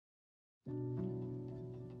Have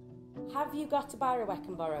you got a biro I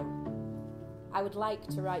can borrow? I would like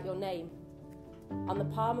to write your name on the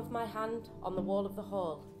palm of my hand, on the wall of the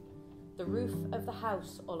hall, the roof of the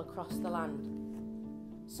house all across the land.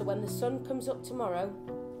 So when the sun comes up tomorrow,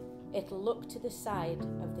 it'll look to the side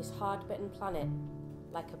of this hard-bitten planet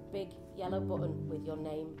like a big yellow button with your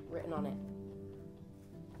name written on it.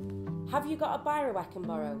 Have you got a biro I can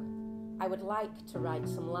borrow? I would like to write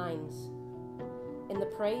some lines in the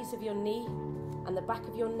praise of your knee and the back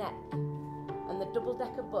of your neck and the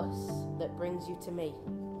double-decker bus that brings you to me.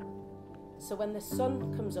 So when the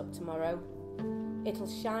sun comes up tomorrow, it'll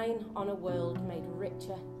shine on a world made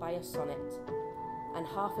richer by a sonnet and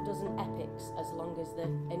half a dozen epics as long as the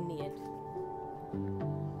Aeneid.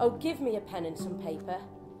 Oh, give me a pen and some paper,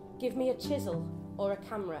 give me a chisel or a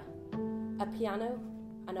camera, a piano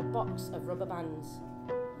and a box of rubber bands.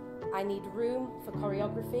 I need room for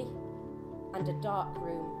choreography and a dark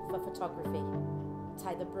room for photography.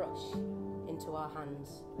 Tie the brush into our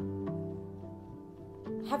hands.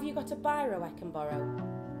 Have you got a biro I can borrow?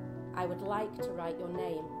 I would like to write your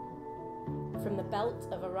name. From the belt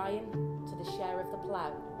of Orion to the share of the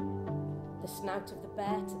plough, the snout of the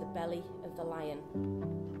bear to the belly of the lion.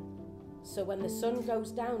 So when the sun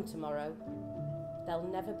goes down tomorrow,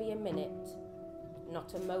 there'll never be a minute,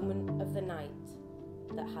 not a moment of the night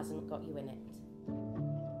that hasn't got you in it.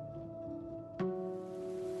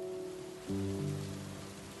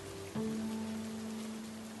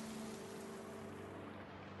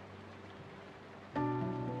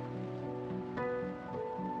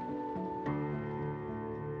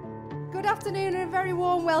 Good afternoon and a very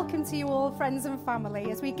warm welcome to you all, friends and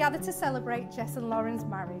family, as we gather to celebrate Jess and Lauren's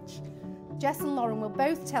marriage. Jess and Lauren will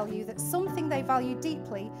both tell you that something they value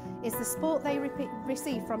deeply is the support they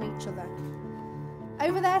receive from each other.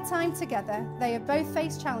 Over their time together, they have both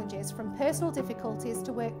faced challenges from personal difficulties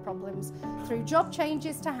to work problems, through job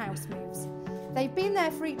changes to house moves. They've been there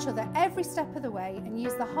for each other every step of the way and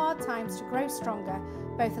used the hard times to grow stronger,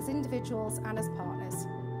 both as individuals and as partners.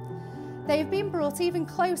 They have been brought even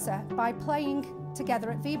closer by playing together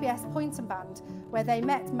at VBS Point and Band, where they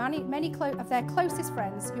met many of their closest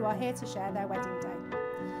friends who are here to share their wedding day.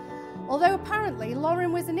 Although apparently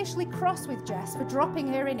Lauren was initially cross with Jess for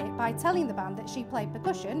dropping her in it by telling the band that she played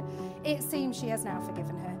percussion, it seems she has now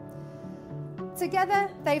forgiven her. Together,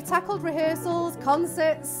 they've tackled rehearsals,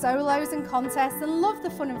 concerts, solos and contests and love the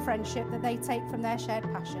fun and friendship that they take from their shared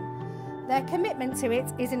passion. Their commitment to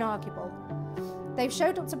it is inarguable. They've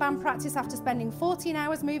showed up to band practice after spending 14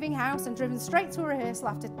 hours moving house and driven straight to a rehearsal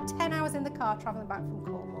after 10 hours in the car travelling back from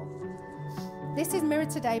Cornwall. This is mirrored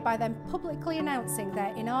today by them publicly announcing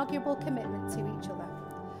their inarguable commitment to each other.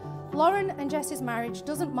 Lauren and Jess's marriage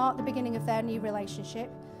doesn't mark the beginning of their new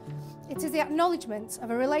relationship. It is the acknowledgement of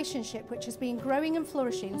a relationship which has been growing and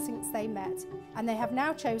flourishing since they met, and they have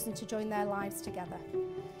now chosen to join their lives together.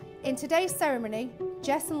 In today's ceremony,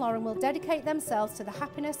 Jess and Lauren will dedicate themselves to the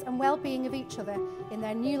happiness and well-being of each other in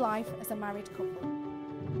their new life as a married couple.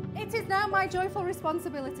 It is now my joyful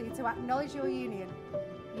responsibility to acknowledge your union.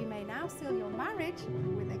 You may now seal your marriage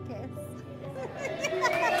with a kiss.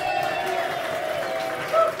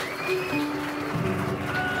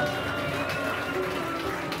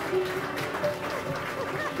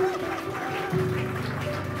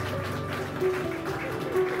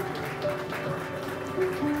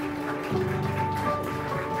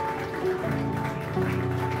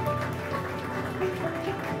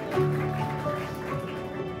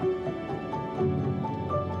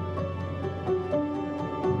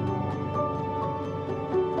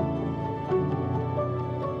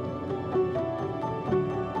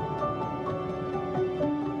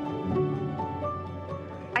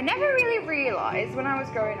 I never really realised when I was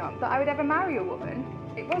growing up that I would ever marry a woman.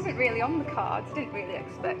 It wasn't really on the cards, didn't really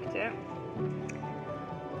expect it.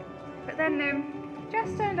 But then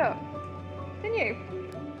Jess turned up, didn't you?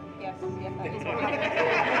 Yes, that is what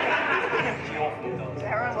happened. She often does.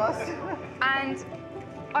 Everyone was. And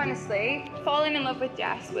honestly, falling in love with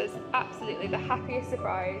Jess was absolutely the happiest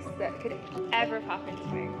surprise that could ever have happened to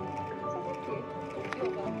me. So thank you.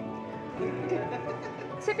 You're welcome.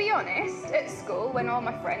 To be honest, at school, when all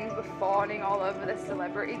my friends were fawning all over the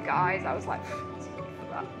celebrity guys, I was like, too good for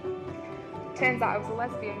that. Turns out I was a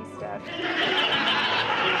lesbian instead.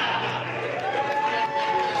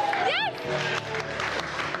 Yes!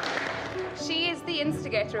 She is the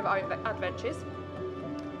instigator of our adventures,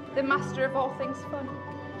 the master of all things fun.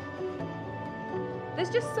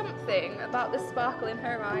 There's just something about the sparkle in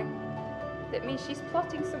her eye that means she's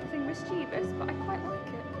plotting something mischievous, but I quite like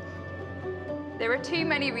it. There are too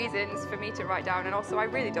many reasons for me to write down, and also I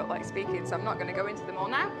really don't like speaking, so I'm not going to go into them all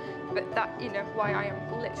now. But that, you know, why I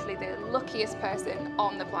am literally the luckiest person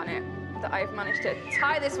on the planet that I've managed to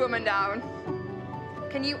tie this woman down.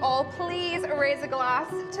 Can you all please raise a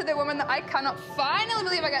glass to the woman that I cannot finally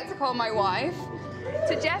believe I get to call my wife,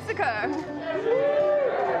 to Jessica.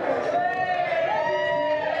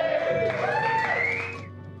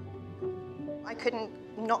 I couldn't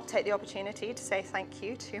not take the opportunity to say thank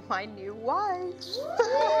you to my new wife.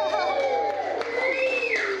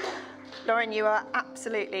 Lauren, you are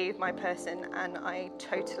absolutely my person, and I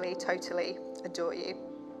totally, totally adore you.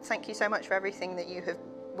 Thank you so much for everything that you have,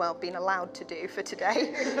 well, been allowed to do for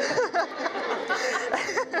today.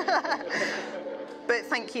 But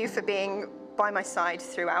thank you for being by my side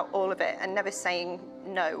throughout all of it and never saying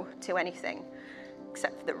no to anything,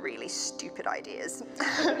 except for the really stupid ideas.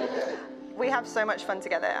 We have so much fun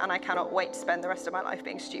together, and I cannot wait to spend the rest of my life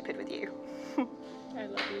being stupid with you. I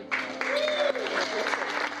love you.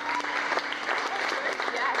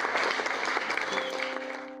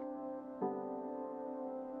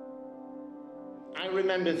 I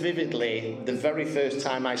remember vividly the very first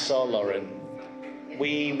time I saw Lauren.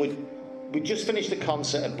 We just finished a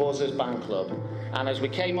concert at Buzzers Band Club, and as we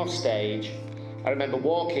came off stage, I remember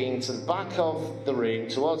walking to the back of the room,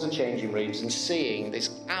 towards the changing rooms, and seeing this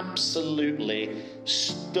absolutely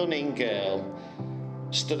stunning girl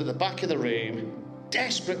stood at the back of the room,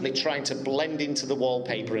 desperately trying to blend into the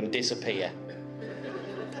wallpaper and disappear.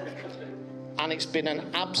 And it's been an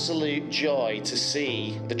absolute joy to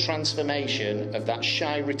see the transformation of that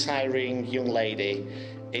shy, retiring young lady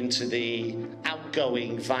into the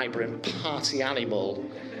outgoing, vibrant party animal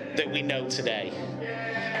that we know today.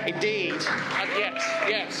 Indeed. And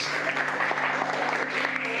yes.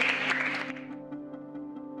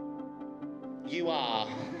 You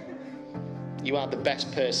are the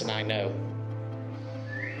best person I know.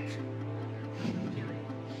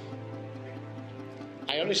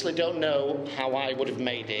 I honestly don't know how I would have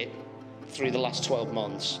made it through the last 12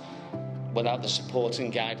 months without the support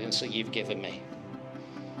and guidance that you've given me.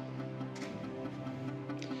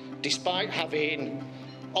 Despite having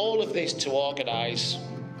all of this to organise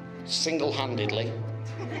single-handedly,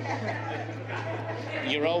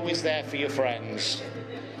 you're always there for your friends.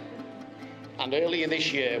 And earlier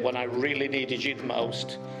this year, when I really needed you the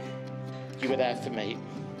most, you were there for me.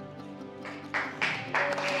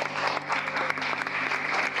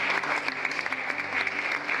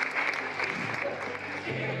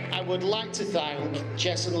 I would like to thank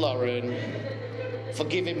Jess and Lauren for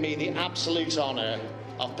giving me the absolute honour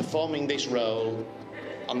of performing this role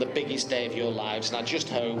on the biggest day of your lives, and I just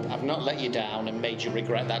hope I've not let you down and made you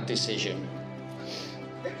regret that decision.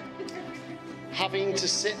 Having to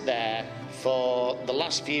sit there for the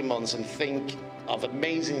last few months and think of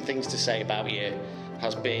amazing things to say about you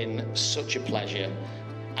has been such a pleasure,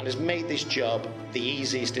 and has made this job the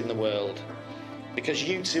easiest in the world, because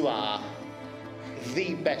you two are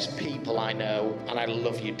the best people I know, and I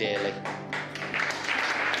love you dearly.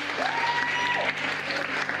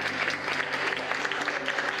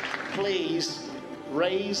 Please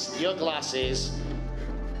raise your glasses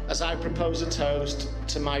as I propose a toast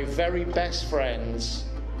to my very best friends,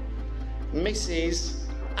 Mrs.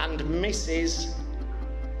 and Mrs.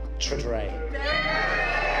 Tredrea.